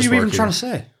 man. What were you even trying to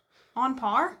say? On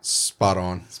par? Spot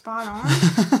on. Spot on.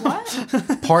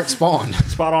 What? Part spawn.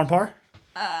 Spot on par?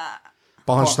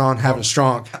 Bond strong, having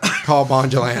strong. Call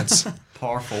Bondulance.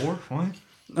 Par 4? What?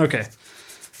 Okay.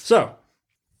 So,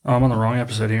 I'm on the wrong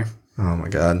episode here. Oh my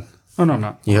god. Oh, no, I'm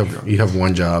not. You have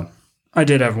one job. I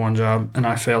did have one job, and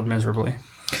I failed miserably.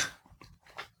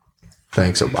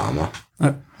 Thanks, Obama.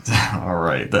 All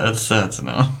right. That's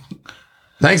enough.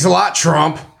 Thanks a lot,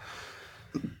 Trump.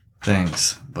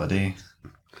 Thanks, buddy.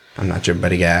 I'm not your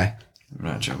buddy guy. I'm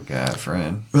not your guy,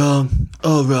 friend. Wrong.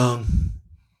 Oh, wrong.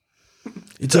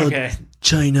 It's Okay.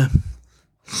 China.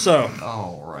 So,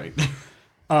 All right.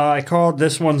 I called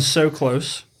this one So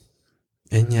Close.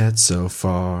 And yet so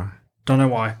far. Don't know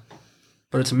why,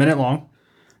 but it's a minute long.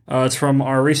 It's from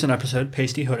our recent episode,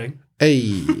 Pasty Hooding.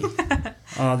 Hey.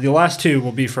 The last two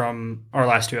will be from our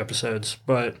last two episodes,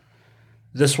 but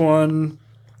this one,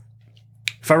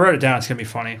 if I wrote it down, it's going to be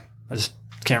funny. I just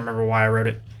can't remember why I wrote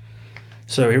it.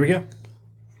 So here we go.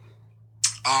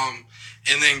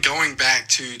 And then going back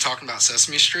to talking about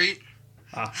Sesame Street.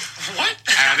 What?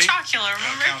 Abby? Count Chocula,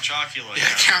 remember? Count Chocula. Yeah,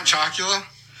 Count Chocula.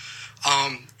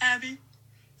 Abby.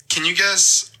 Can you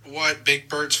guess what Big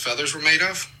Bird's feathers were made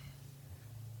of?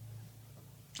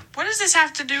 What does this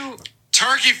have to do?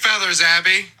 Turkey feathers,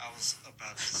 Abby. I was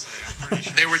about to say, I'm pretty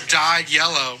sure. They were dyed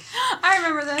yellow. I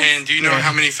remember this. And do you know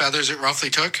how many feathers it roughly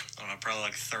took? I don't know, probably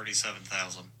like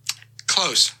 37,000.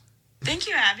 Close. Thank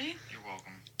you, Abby. You're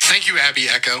welcome. Thank you, Abby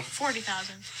Echo.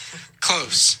 40,000.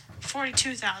 Close.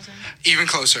 42,000. Even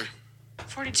closer.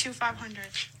 42,500.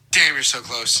 Damn, you're so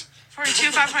close.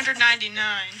 42,599.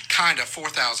 Kinda,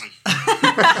 4,000.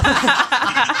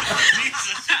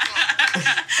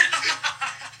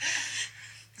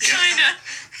 Kinda.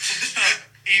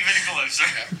 Even closer.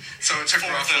 So it took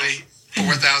roughly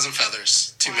 4,000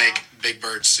 feathers to make Big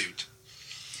Bird's suit.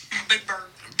 Big Bird.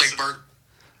 Big Bird.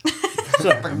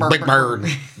 Big Bird.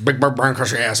 Big Bird burn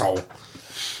across your asshole.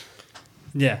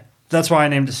 Yeah, that's why I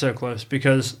named it So Close,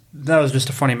 because that was just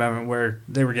a funny moment where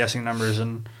they were guessing numbers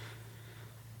and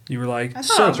you were like, I thought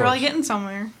so I was close. really getting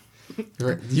somewhere.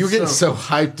 You were getting so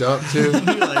hyped up, too. You're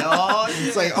like, oh,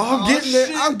 It's like, oh, I'm getting there.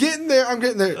 I'm getting there. I'm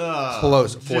getting there.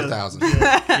 Close. 4,000.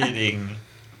 kidding.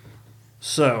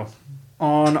 So,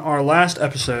 on our last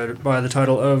episode by the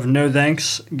title of No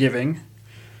Thanks Giving,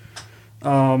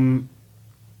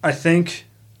 I think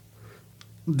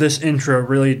this intro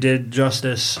really did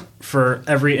justice for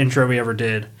every intro we ever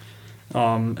did,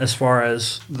 as far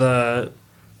as the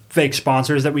fake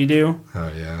sponsors that we do.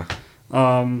 Oh, yeah.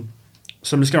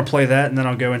 So I'm just going to play that, and then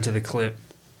I'll go into the clip.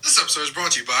 This episode is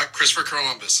brought to you by Christopher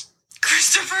Columbus.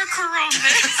 Christopher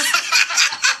Columbus.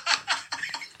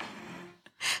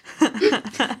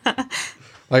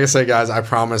 Like I say, guys, I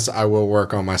promise I will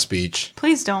work on my speech.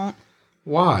 Please don't.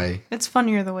 Why? It's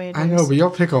funnier the way it is. I know, but y'all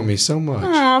pick on me so much.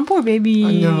 Aw, poor baby.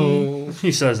 I know.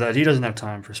 He says that. He doesn't have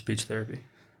time for speech therapy.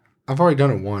 I've already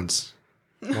done it once.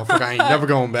 Motherfucker, I ain't never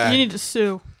going back. You need to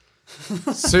sue.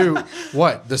 Sue,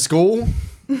 what? The school?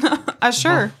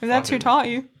 Sure. If that's who taught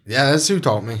you. Yeah, that's who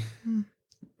taught me.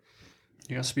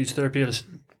 You got speech therapy at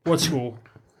what school?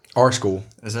 Our school.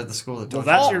 Is that the school that? Well,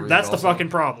 taught you that's to the read also? fucking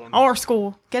problem. Or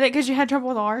school. Get it? Because you had trouble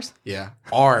with ours? Yeah.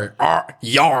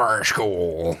 Your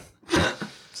school.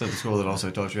 Is that the school that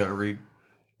also taught you how to read?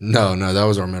 No, that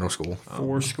was our middle school.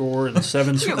 4 score.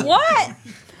 What?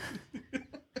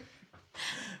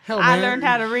 Hell, I learned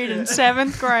how to read in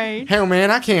 7th grade. Hell,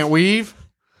 man, I can't weave.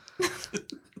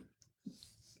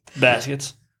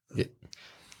 Baskets.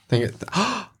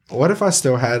 What if I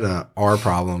still had a R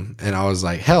problem and I was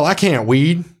like, hell, I can't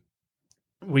weed.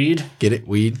 Weed. Get it?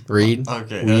 Weed. Read.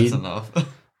 Okay, Weed. that's enough.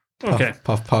 Okay.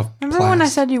 Puff. Remember when I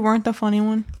blast. said you weren't the funny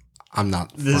one? I'm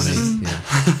not This funny. is-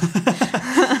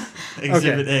 Yeah.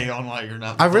 Exhibit A on why you're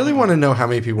not. I really want to know how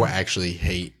many people actually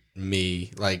hate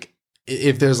me. Like,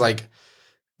 if there's like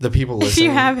the people If listening.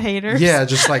 you have haters. Yeah,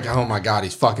 just like, oh my God,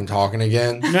 he's fucking talking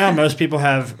again. You know how most people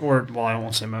have, or well, I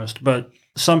won't say most, but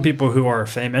some people who are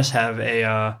famous have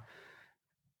a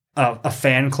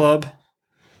fan club.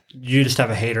 You just have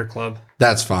a hater club.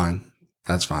 That's fine.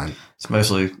 That's fine. It's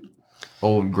mostly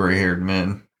old gray-haired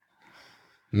men.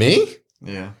 Me?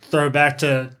 Yeah. Throw back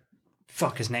to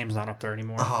fuck. His name's not up there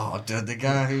anymore. Oh, dude, the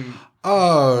guy who.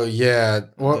 Oh, yeah.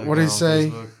 What did he say?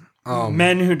 Facebook.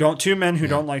 Two men who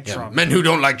don't like Yeah, Trump. men who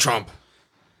don't like Trump.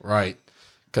 Right.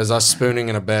 Because us spooning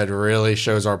in a bed really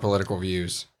shows our political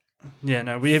views. Yeah,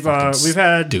 no, we've had Stupid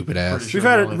ass. Pretty We've sure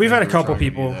had- the only we've thing had a we were couple trying to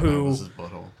people get at who- was his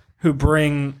butthole. who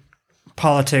bring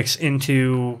politics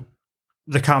into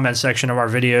the comment section of our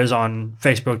videos on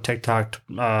Facebook, TikTok,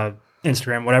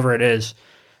 Instagram, whatever it is,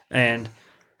 and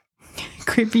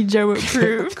Creepy Joe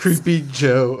approved. Creepy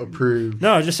Joe approved.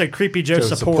 no, I just said Creepy Joe,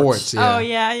 supports. Yeah. Oh,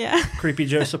 yeah. Creepy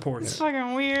Joe It's supports.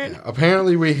 fucking weird.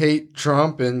 Apparently we hate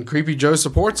Trump and Creepy Joe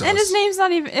supports us. And his name's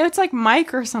not even, it's like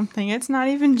Mike or something. It's not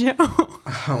even Joe.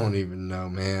 I don't even know,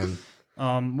 man.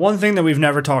 One thing that we've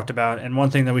never talked about, and one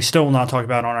thing that we still will not talk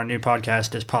about on our new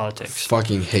podcast, is politics.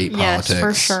 Fucking hate Yes, politics.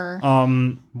 for sure.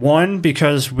 One,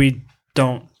 because we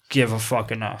don't give a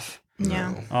fuck enough.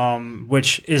 Yeah.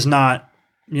 Which is not,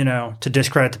 to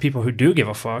discredit the people who do give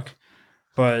a fuck,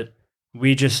 but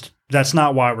that's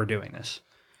not why we're doing this.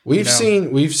 We've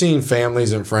seen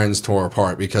families and friends tore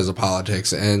apart because of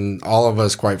politics, and all of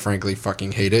us, quite frankly,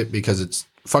 fucking hate it because it's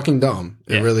fucking dumb.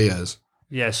 It Yeah. really is.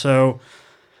 Yeah, so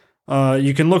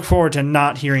you can look forward to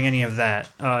not hearing any of that.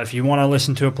 If you want to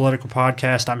listen to a political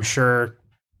podcast, I'm sure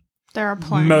There are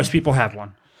plenty. most people have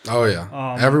one. Oh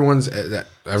yeah, everyone's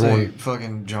everyone. Say,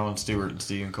 fucking Jon Stewart and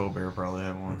Stephen Colbert probably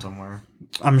have one somewhere.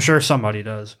 I'm sure somebody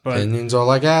does, but Opinions are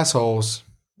like assholes.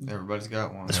 Everybody's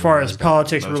got one. as far as Everybody's got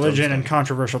politics, most of religion, them. and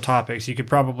controversial topics, you could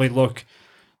probably look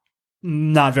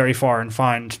not very far and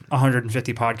find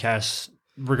 150 podcasts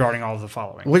regarding all of the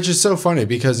following. Which is so funny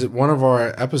because at one of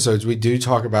our episodes we do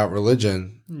talk about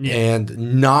religion, Yeah.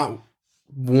 and not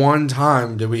one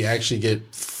time did we actually get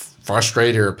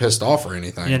frustrated or pissed off or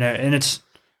anything. And it's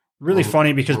really Or-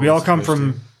 funny because or we all was come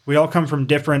supposed from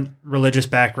different religious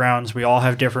backgrounds. We all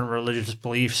have different religious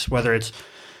beliefs, whether it's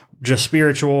just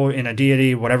spiritual, in a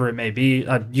deity, whatever it may be.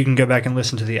 You can go back and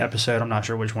listen to the episode. I'm not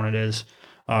sure which one it is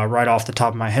right off the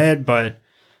top of my head, but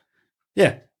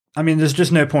yeah, I mean, there's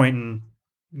just no point in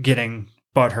getting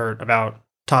butthurt about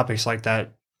topics like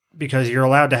that because you're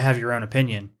allowed to have your own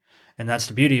opinion, and that's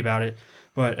the beauty about it.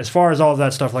 But as far as all of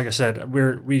that stuff, like I said,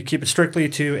 we keep it strictly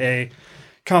to a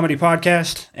comedy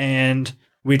podcast, and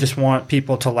we just want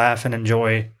people to laugh and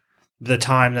enjoy the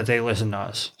time that they listen to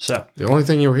us. So The only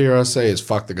thing you'll hear us say is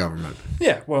 "fuck the government."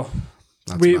 yeah, well,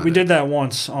 That's we about it. did that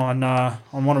once on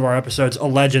one of our episodes,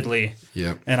 allegedly,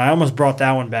 Yep. and I almost brought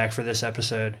that one back for this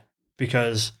episode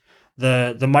because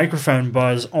the microphone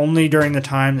buzz only during the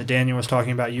time that Daniel was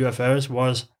talking about UFOs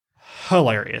was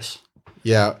hilarious.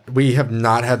 Yeah, we have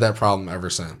not had that problem ever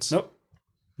since. Nope.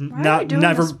 Why are we doing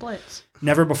Never the splits?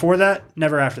 never before that,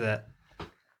 never after that.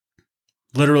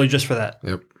 Literally just for that.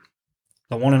 Yep.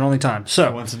 The one and only time. So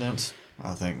Coincidence?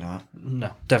 I think not.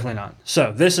 no, definitely not.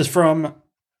 So this is from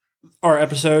our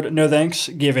episode No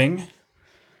Thanksgiving.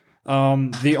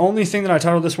 The only thing that I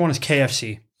titled this one is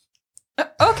KFC.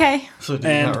 Okay. So do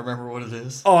you And- not remember what it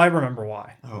is? Oh, I remember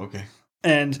why. Oh, okay.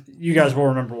 And you guys will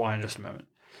remember why in just a moment.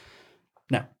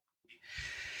 Now,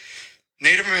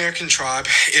 Native American tribe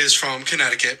is from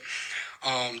Connecticut.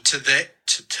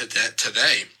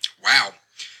 Today, wow.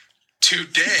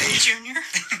 Today, Junior?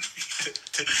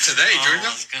 today, Oh, Junior.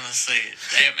 I was gonna say it.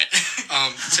 Damn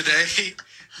it. Today,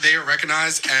 they are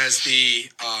recognized as the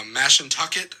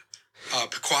Mashantucket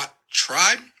Pequot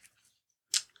tribe.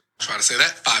 Try to say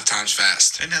that 5 times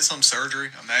fast. Isn't that some surgery?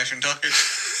 A mash and tucket?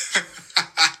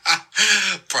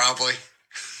 Probably.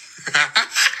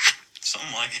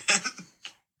 Something like it.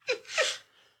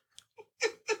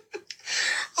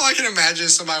 Oh, I can imagine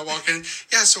somebody walking.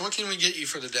 Yeah, so what can we get you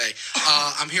for the day?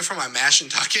 I'm here for my mash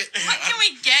and tuck it. What can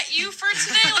we get you for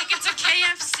today? Like it's a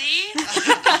KFC?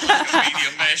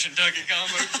 Medium mash and tucket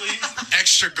combo, please.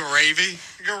 Extra gravy.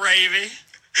 Gravy.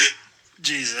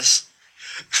 Jesus.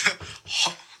 I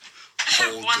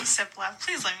have Hold, one sip left.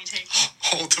 Please let me take it.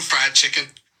 hold the fried chicken.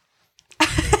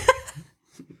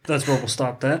 That's where we'll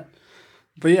stop that.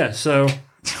 But yeah, so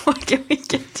What can we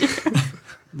get you?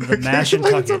 the mash and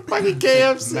Like it's a tucket. fucking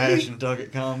KFC. Mash and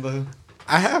tucket combo.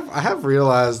 I have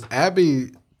realized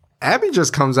Abby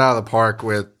just comes out of the park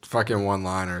with fucking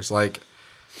one-liners. Like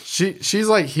she's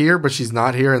like here, but she's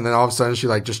not here, and then all of a sudden she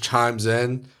like just chimes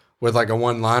in with like a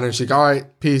one-liner. She's like, "All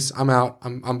right, peace. I'm out.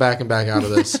 I'm backing back out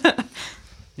of this."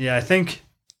 Yeah, I think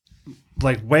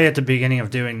like way at the beginning of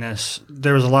doing this,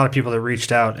 there was a lot of people that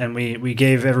reached out, and we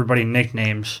gave everybody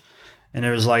nicknames, and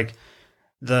it was like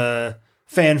the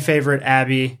fan favorite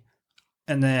Abby,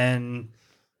 and then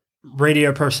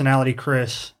radio personality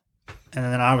Chris, and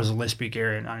then I was Lispy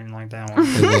Garrett. I didn't like that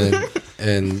one.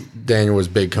 and Daniel was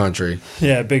Big Country.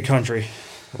 Yeah, Big Country.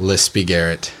 Lispy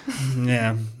Garrett.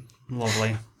 Yeah,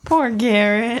 lovely. Poor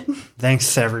Garrett.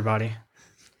 Thanks to everybody.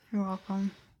 You're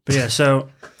welcome. But yeah, so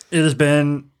it has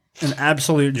been an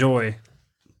absolute joy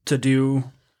to do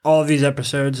all of these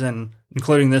episodes, and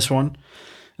including this one.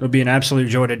 It'll be an absolute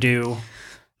joy to do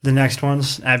the next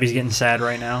ones. Abby's getting sad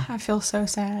right now. I feel so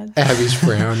sad. Abby's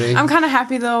frowning. I'm kind of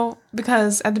happy though,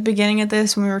 because at the beginning of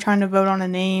this, when we were trying to vote on a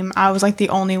name, I was like the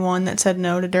only one that said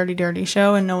no to Dirty Dirty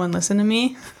Show, and no one listened to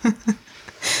me.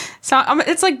 So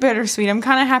it's like bittersweet. I'm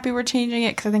kind of happy we're changing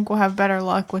it because I think we'll have better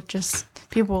luck with just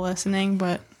people listening,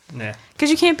 but Yeah. because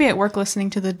you can't be at work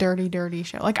listening to the Dirty Dirty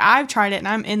Show. Like I've tried it and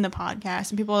I'm in the podcast,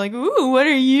 and people are like, "Ooh, what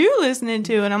are you listening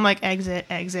to?" And I'm like, "Exit,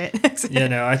 exit, exit." Yeah,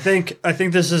 no, I think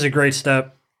this is a great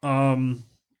step.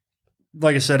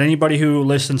 Like I said, anybody who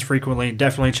listens frequently,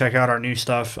 definitely check out our new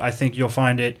stuff. I think you'll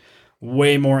find it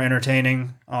way more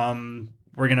entertaining.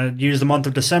 We're going to use the month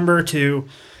of December to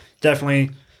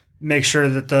definitely make sure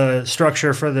that the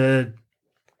structure for the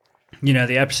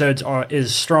episodes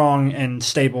is strong and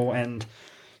stable and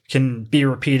can be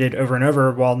repeated over and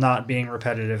over while not being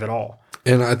repetitive at all.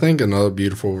 And I think another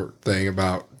beautiful thing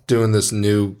about doing this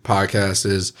new podcast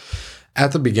is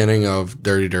at the beginning of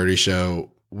Dirty Dirty Show,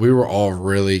 we were all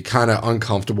really kind of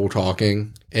uncomfortable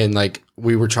talking, and like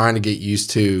we were trying to get used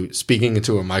to speaking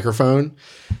into a microphone,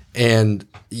 and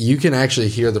you can actually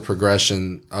hear the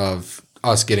progression of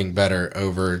us getting better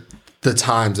over the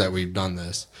times that we've done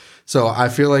this. So I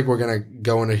feel like we're going to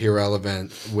go into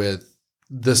Irrelevant with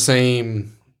the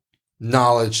same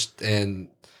knowledge and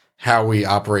how we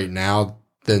operate now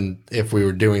than if we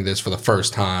were doing this for the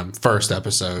first time, first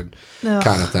episode Ugh.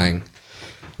 kind of thing.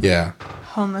 Yeah.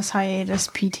 Homeless hiatus,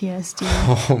 PTSD.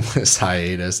 Homeless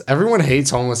hiatus. Everyone hates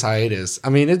homeless hiatus. I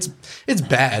mean, it's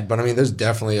bad, but I mean, there's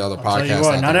definitely other I'll tell you podcasts.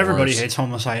 what, out not there everybody worse. hates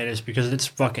homeless hiatus because it's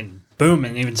fucking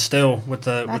booming even still with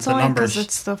the That's with the only because numbers.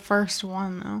 it's the first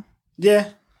one though. Yeah,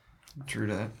 True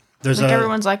that. there's Like a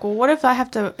everyone's like, well, what if I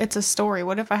have to? It's a story.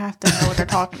 What if I have to know what they're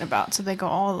talking about? So they go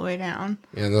all the way down.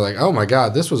 And they're like, "Oh my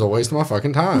god, this was a waste of my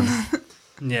fucking time."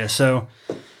 yeah. So,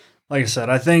 like I said,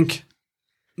 I think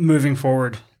moving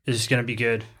forward is going to be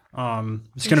good.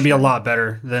 It's going to be a lot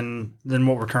better than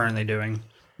what we're currently doing,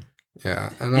 Yeah,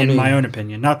 and I in mean, my own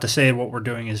opinion. Not to say what we're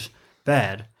doing is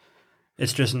bad.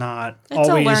 It's just not It's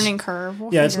always a learning curve.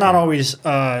 We'll Yeah, it's figure not it out.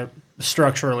 always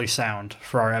structurally sound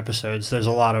for our episodes. There's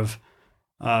a lot of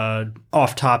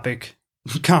off-topic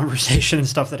conversation and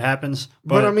stuff that happens.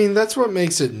 but I mean, that's what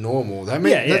makes it normal. That's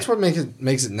Yeah. what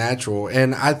makes it natural.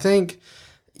 And I think,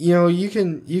 you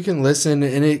can listen,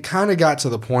 and it kind of got to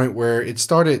the point where it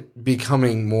started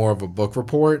becoming more of a book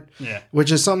report. Yeah.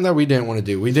 Which is something that we didn't want to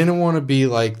do. We didn't want to be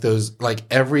like those, like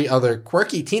every other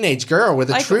quirky teenage girl with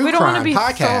a Like, true we don't want crime to be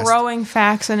podcast. throwing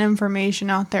facts and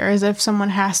information out there as if someone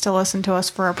has to listen to us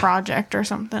for a project or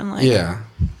something. Like, Yeah.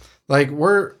 Like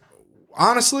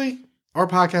honestly, our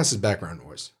podcast is background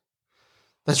noise.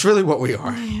 That's really what we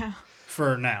are yeah.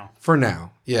 for now. for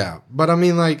now. Yeah. But I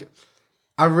mean, like,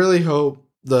 I really hope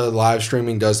the live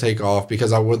streaming does take off,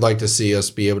 because I would like to see us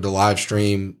be able to live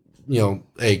stream,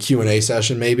 a Q&A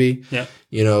session maybe, Yeah.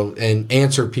 And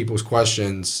answer people's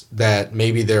questions that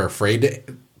maybe they're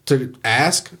afraid to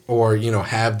ask, or,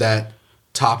 have that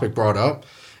topic brought up.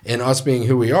 And us being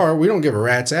who we are, we don't give a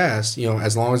rat's ass,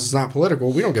 as long as it's not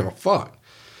political, we don't give a fuck.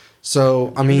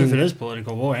 So, I mean, If it is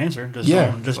political, we'll answer.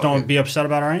 Yeah. Don't be upset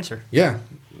about our answer. yeah.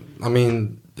 I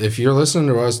mean, if you're listening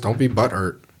to us, don't be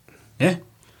butthurt. Yeah.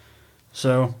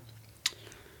 So,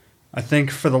 I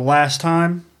think for the last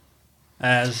time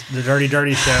as the Dirty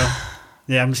Dirty Show.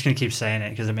 Yeah, I'm just going to keep saying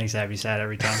it because it makes Abby sad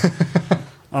every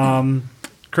time.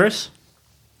 Chris,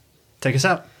 take us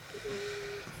out.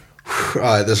 All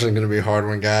right, this one's going to be a hard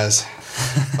one, guys.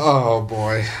 Oh,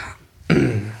 boy.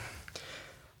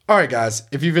 All right, guys,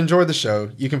 if you've enjoyed the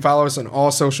show, you can follow us on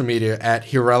all social media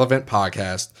at Irrelevant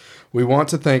Podcast. We want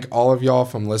to thank all of y'all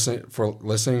for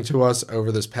listening to us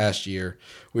over this past year.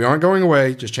 We aren't going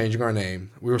away, just changing our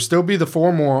name. We will still be the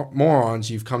four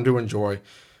morons you've come to enjoy.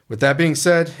 With that being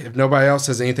said, if nobody else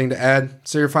has anything to add,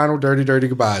 say your final dirty, dirty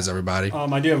goodbyes, everybody.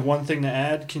 I do have one thing to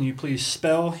add. Can you please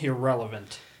spell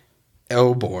irrelevant?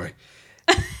 Oh, boy.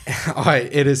 All right,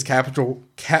 it is capital.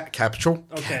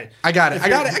 Okay. I got it.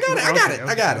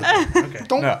 Okay.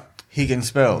 Don't. No, he can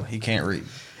spell. He can't read.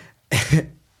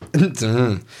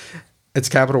 It's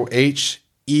capital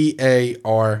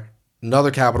H-E-A-R,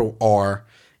 another capital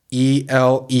R-E-L-E-V-A-N-T.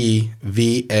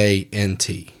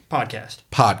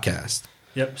 Podcast.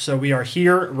 Yep. So we are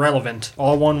here, relevant,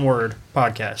 all one word,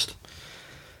 podcast.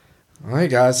 All right,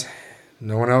 guys.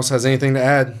 No one else has anything to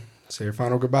add. Say your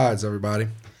final goodbyes, everybody.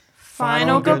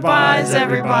 Final goodbyes,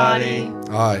 everybody.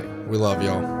 All right. We love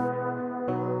y'all.